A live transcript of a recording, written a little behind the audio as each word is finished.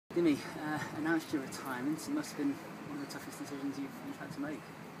Dimi, announced your retirement. It must have been one of the toughest decisions you've had to make.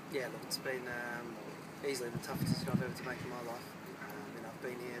 Yeah, look, it's been easily the toughest decision I've ever to make in my life. I've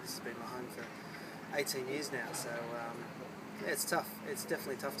been here, this has been my home for 18 years now, so yeah, it's tough. It's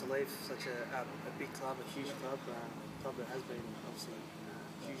definitely tough to leave such a big club, a huge club, club that has been obviously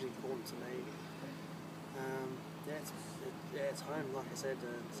hugely important to me. It's home, like I said,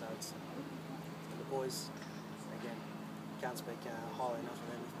 so it's the boys, again, can't speak highly enough of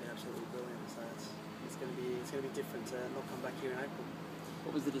them. It's been absolutely brilliant, so it's going to be different to not come back here in April.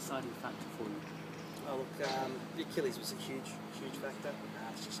 What was the deciding factor for you? Oh, look, the Achilles was a huge factor.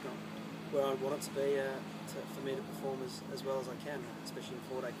 It's just not where I want it to be for me to perform as well as I can, especially in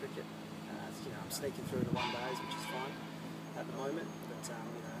 4-day cricket. I'm sneaking through the 1 days, which is fine at the moment, but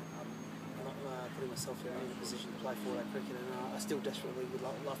I'm not putting myself in a position to play 4-day cricket, and I still desperately would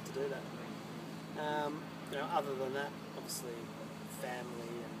love to do that. Other than that, obviously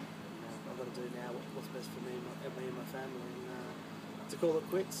family, and I've got to do now what's best for me and my family. And to call it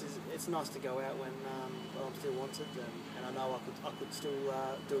quits, it's nice to go out when I'm still wanted, and I know I could still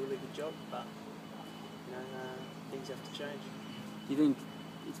do a really good job, but things have to change. Do you think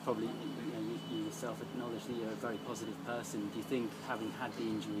it's probably you yourself acknowledge that you're a very positive person? Do you think, having had the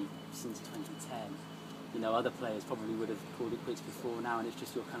injury since 2010? Other players probably would have called it quits before now, and it's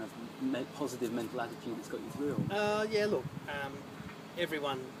just your kind of positive mental attitude that's got you through. Yeah, look,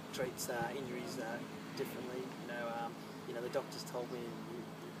 everyone treats injuries differently. The doctors told me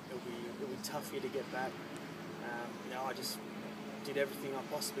it'll be tough for you to get back. I just did everything I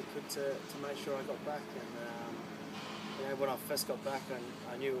possibly could to make sure I got back, and when I first got back,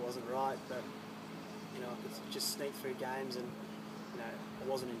 I knew it wasn't right, but I could just sneak through games, and I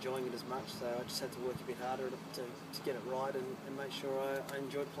wasn't enjoying it as much, so I just had to work a bit harder to get it right and make sure I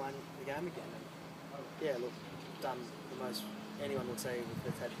enjoyed playing the game again. And yeah, look, done the most. Anyone will say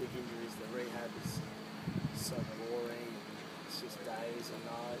that's had big injuries, the rehab is so boring. It's just days and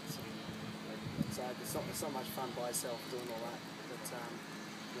nights, and it's not much fun by yourself doing all that.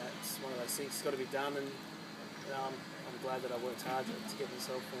 But it's one of those things. It's got to be done, and I'm glad that I worked hard to get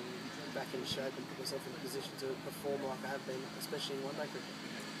myself back in shape and put myself in a position to perform like I have been, especially in one-day cricket.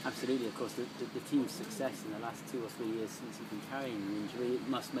 Absolutely, of course. The team's success in the last 2 or 3 years since you've been carrying the injury, it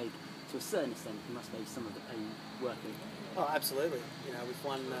must make, to a certain extent, it must make some of the pain worth it. Oh, absolutely. We've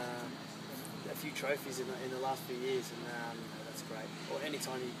won a few trophies in the last few years, and that's great. Or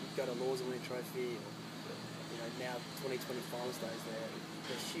anytime you go to Lords and win a trophy, or now 2020 finals days,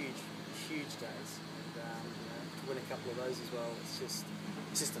 they're huge days. And to win a couple of those as well, it's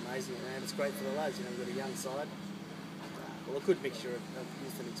just amazing, and it's great for the lads. We've got a young side, a good mixture of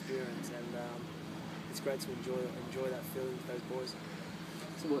youth and experience, and it's great to enjoy that feeling with those boys.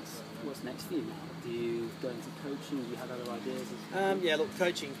 So what's next for you now? Do you go into coaching? Do you have other ideas? Yeah, look,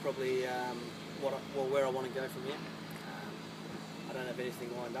 coaching's probably where I want to go from here. I don't have anything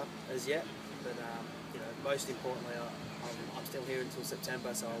lined up as yet, but most importantly, I'm still here until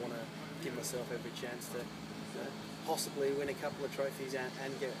September, so I want to give myself every chance to possibly win a couple of trophies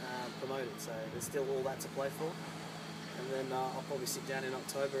and get promoted. So there's still all that to play for, and then I'll probably sit down in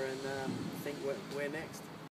October and think where next.